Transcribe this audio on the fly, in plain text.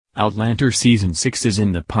OUTlandER Season 6 is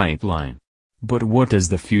in the pipeline. But what does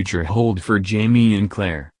the future hold for Jamie and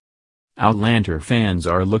Claire? OUTlandER fans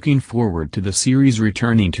are looking forward to the series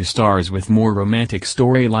returning to stars with more romantic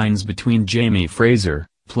storylines between Jamie Fraser,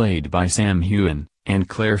 played by Sam Heughan, and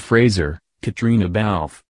Claire Fraser, Katrina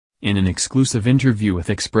Balfe. In an exclusive interview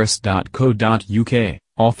with Express.co.uk,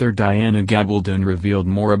 author Diana Gabaldon revealed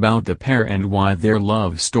more about the pair and why their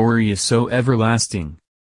love story is so everlasting.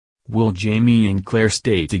 Will Jamie and Claire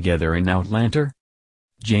stay together in OUTlandER?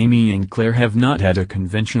 Jamie and Claire have not had a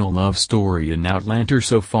conventional love story in OUTlandER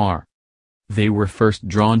so far. They were first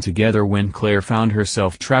drawn together when Claire found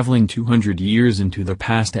herself traveling 200 years into the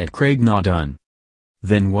past at Craignaudon.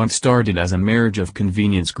 Then what started as a marriage of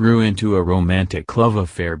convenience grew into a romantic love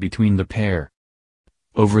affair between the pair.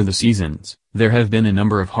 Over the seasons, there have been a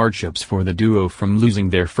number of hardships for the duo, from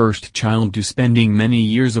losing their first child to spending many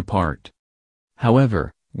years apart.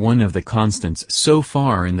 However, one of the constants so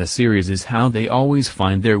far in the series is how they always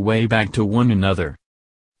find their way back to one another.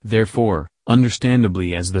 Therefore,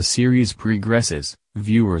 understandably, as the series progresses,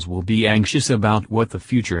 viewers will be anxious about what the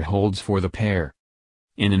future holds for the pair.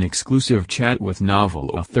 In an exclusive chat with novel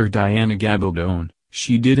author Diana Gabaldon,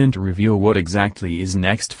 she didn't reveal what exactly is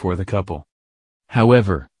next for the couple.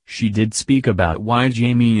 However, she did speak about why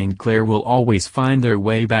Jamie and Claire will always find their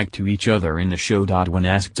way back to each other in the show. When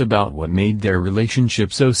asked about what made their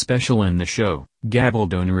relationship so special in the show,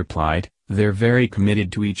 Gabaldon replied, "They're very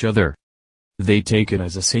committed to each other. They take it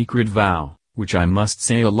as a sacred vow, which I must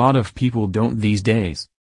say a lot of people don't these days.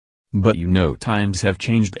 But you know, times have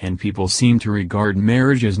changed and people seem to regard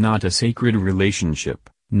marriage as not a sacred relationship,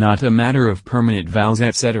 not a matter of permanent vows,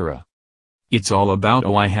 etc. It's all about,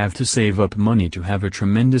 oh, I have to save up money to have a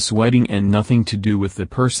tremendous wedding and nothing to do with the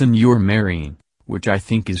person you're marrying, which I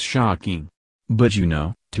think is shocking. But you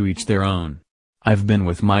know, to each their own. I've been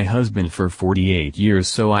with my husband for 48 years,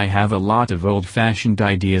 so I have a lot of old-fashioned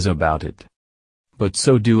ideas about it. But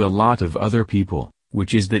so do a lot of other people,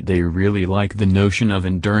 which is that they really like the notion of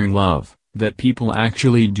enduring love, that people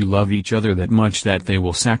actually do love each other that much that they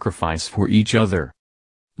will sacrifice for each other.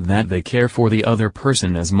 That they care for the other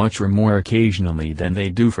person as much or more occasionally than they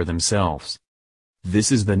do for themselves.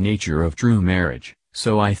 This is the nature of true marriage,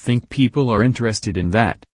 so I think people are interested in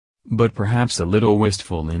that. But perhaps a little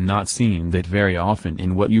wistful in not seeing that very often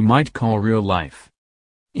in what you might call real life."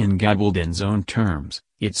 In Gabaldon's own terms,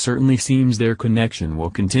 it certainly seems their connection will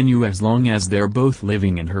continue as long as they're both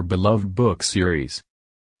living in her beloved book series.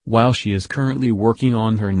 While she is currently working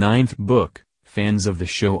on her 9th book, fans of the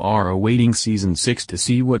show are awaiting Season 6 to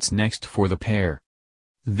see what's next for the pair.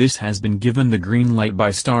 This has been given the green light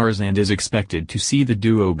by Starz and is expected to see the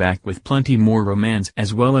duo back with plenty more romance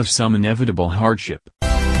as well as some inevitable hardship.